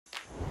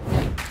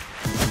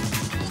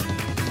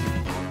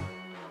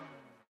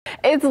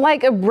It's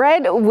like a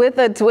bread with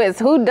a twist.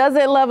 Who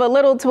doesn't love a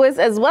little twist,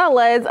 as well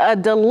as a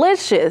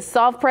delicious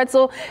soft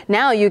pretzel?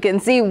 Now you can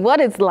see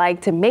what it's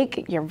like to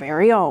make your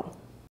very own.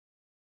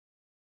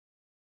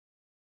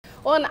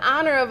 Well, in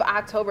honor of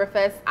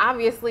Oktoberfest,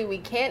 obviously we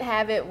can't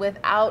have it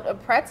without a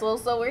pretzel.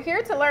 So we're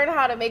here to learn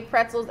how to make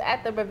pretzels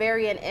at the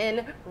Bavarian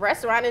Inn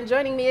restaurant. And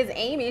joining me is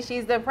Amy.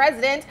 She's the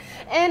president.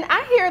 And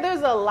I hear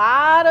there's a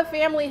lot of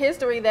family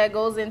history that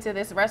goes into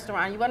this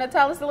restaurant. You want to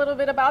tell us a little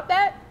bit about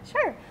that?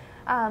 Sure.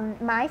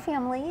 My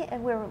family,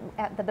 we're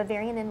at the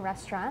Bavarian Inn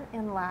restaurant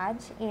and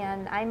lodge,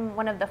 and I'm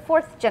one of the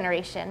fourth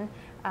generation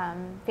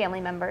family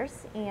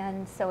members.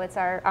 And so it's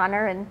our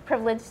honor and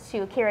privilege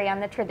to carry on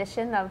the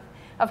tradition of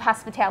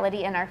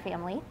hospitality in our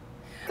family.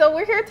 So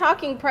we're here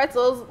talking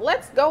pretzels.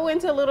 Let's go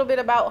into a little bit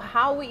about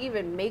how we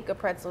even make a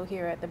pretzel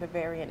here at the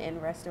Bavarian Inn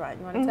restaurant.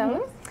 You want to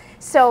tell us?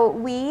 So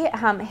we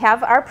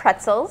have our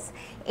pretzels,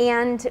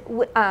 and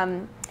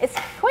it's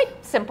quite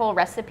simple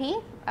recipe,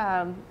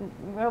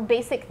 real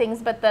basic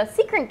things, but the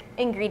secret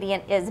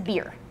ingredient is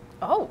beer.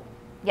 Oh.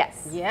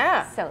 Yes.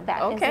 Yeah. So that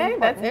is okay,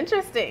 important. That's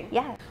interesting.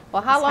 Yeah.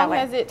 Well, how long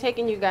has it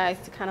taken you guys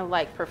to kind of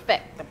like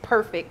perfect the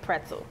perfect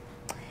pretzel?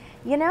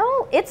 You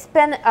know, it's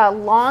been a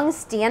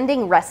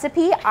long-standing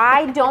recipe.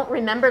 I don't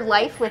remember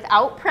life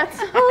without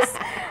pretzels.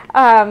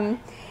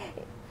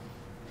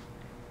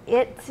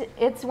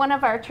 It's one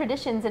of our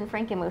traditions in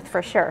Frankenmuth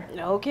for sure.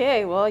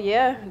 Okay, well,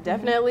 yeah,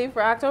 definitely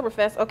for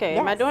Oktoberfest. Okay,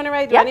 yes. Am I doing it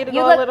right? Do I need to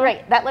go a little?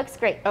 Great. That looks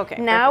great. Okay.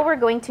 Now we're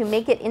going to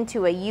make it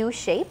into a U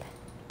shape.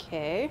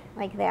 Okay.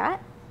 Like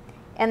that.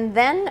 And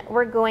then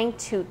we're going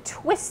to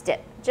twist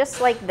it just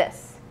like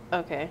this.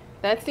 Okay,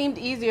 that seemed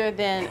easier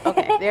than,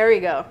 okay, there we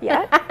go.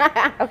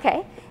 Yeah,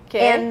 okay.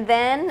 Okay. And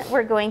then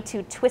we're going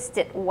to twist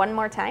it one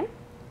more time.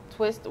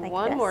 Twist like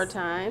one more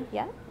time.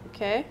 Yeah.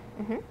 Okay.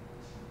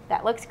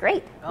 That looks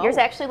great. Yours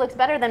actually looks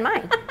better than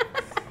mine.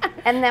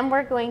 And then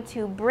we're going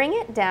to bring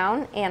it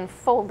down and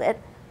fold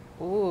it.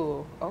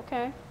 Ooh,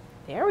 okay.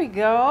 There we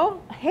go.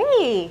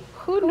 Hey,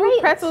 who knew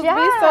pretzels would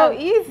be so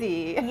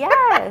easy?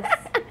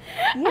 Yes,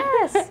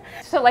 yes.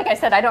 So like I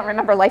said, I don't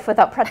remember life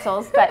without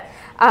pretzels, but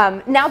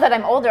now that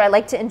I'm older, I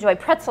like to enjoy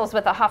pretzels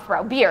with a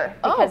Hofbrau beer,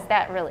 because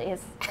that really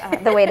is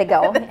the way to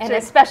go. And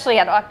especially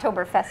at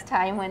Oktoberfest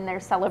time when they're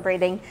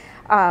celebrating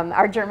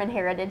our German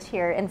heritage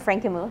here in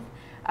Frankenmuth.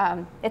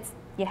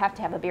 You have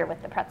to have a beer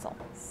with the pretzel.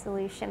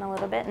 Solution a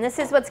little bit. And this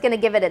is what's going to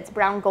give it its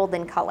brown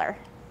golden color.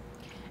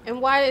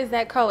 And why is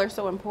that color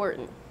so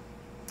important?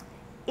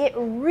 It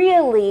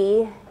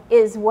really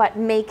is what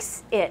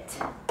makes it.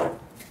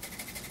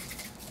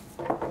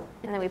 And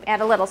then we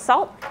add a little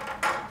salt.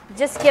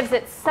 Just gives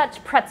it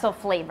such pretzel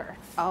flavor.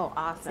 Oh,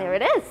 awesome. There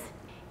it is.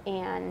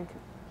 And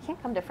you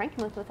can't come to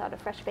Frankenmuth without a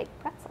fresh baked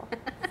pretzel.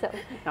 So.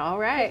 All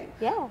right.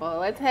 Yeah. Well,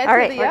 let's head to the oven. All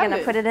right, we're going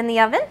to put it in the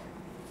oven.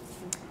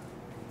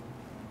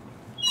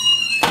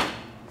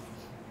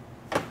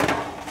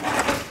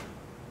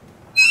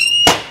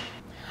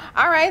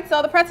 All right,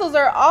 so the pretzels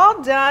are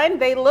all done.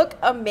 They look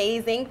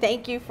amazing.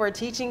 Thank you for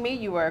teaching me.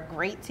 You were a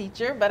great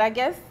teacher, but I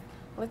guess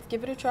let's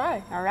give it a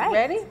try. All right.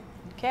 Ready?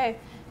 Okay.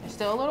 They're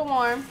still a little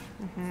warm.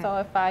 So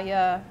if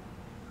I,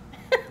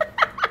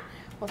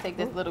 we'll take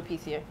this little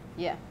piece here.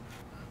 Yeah.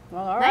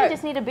 Well, all right. Now you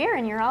just need a beer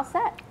and you're all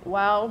set.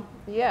 Well,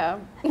 yeah.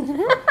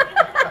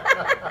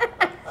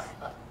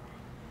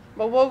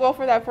 But we'll go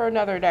for that for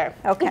another day.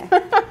 Okay.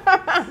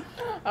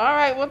 All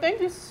right. Well, thank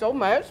you so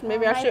much.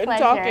 Maybe I shouldn't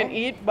pleasure. talk and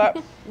eat,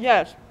 but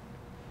yes.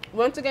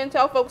 Once again,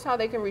 tell folks how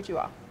they can reach you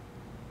all.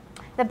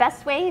 The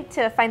best way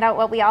to find out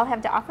what we all have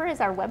to offer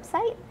is our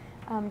website,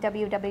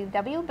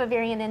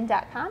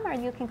 www.bavarianinn.com, or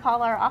you can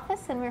call our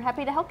office and we're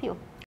happy to help you.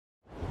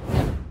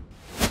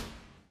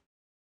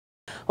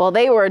 Well,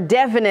 they were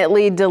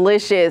definitely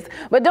delicious,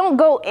 but don't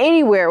go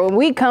anywhere. When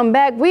we come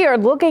back, we are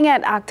looking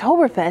at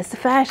Oktoberfest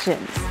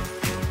fashions.